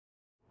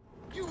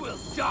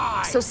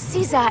So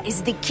Caesar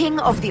is the king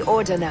of the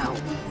Order now.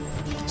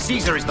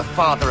 Caesar is the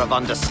father of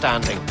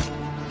understanding.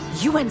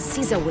 You and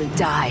Caesar will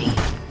die.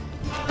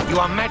 You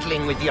are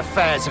meddling with the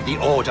affairs of the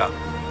Order.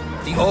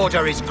 The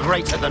Order is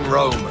greater than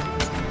Rome.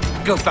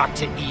 Go back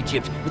to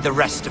Egypt with the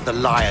rest of the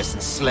liars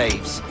and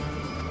slaves.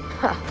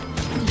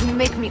 You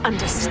make me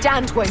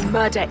understand why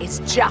murder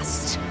is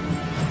just.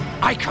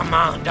 I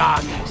command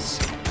armies.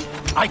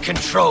 I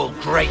control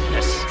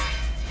greatness.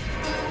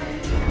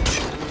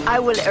 I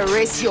will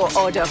erase your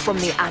order from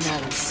the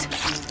annals.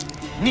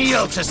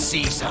 Kneel to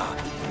Caesar.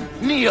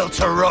 Kneel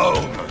to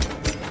Rome.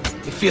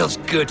 It feels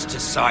good to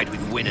side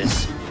with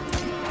winners.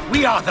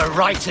 We are the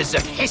writers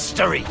of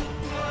history.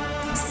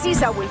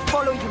 Caesar will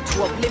follow you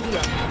to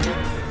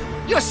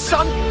oblivion. Your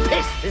son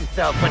pissed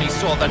himself when he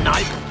saw the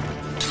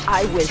knife.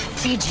 I will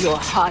feed your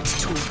heart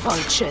to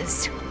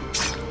vultures.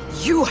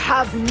 You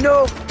have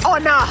no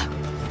honor!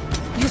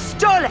 You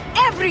stole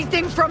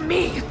everything from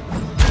me!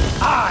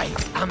 I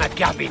am a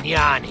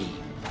Gabiniani.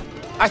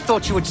 I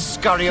thought you would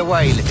scurry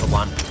away, little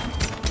one.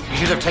 You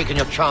should have taken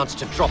your chance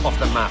to drop off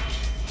the map.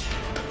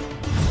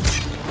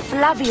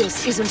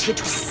 Flavius isn't here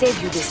to save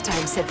you this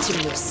time,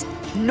 Septimius.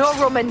 No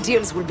Roman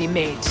deals will be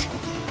made.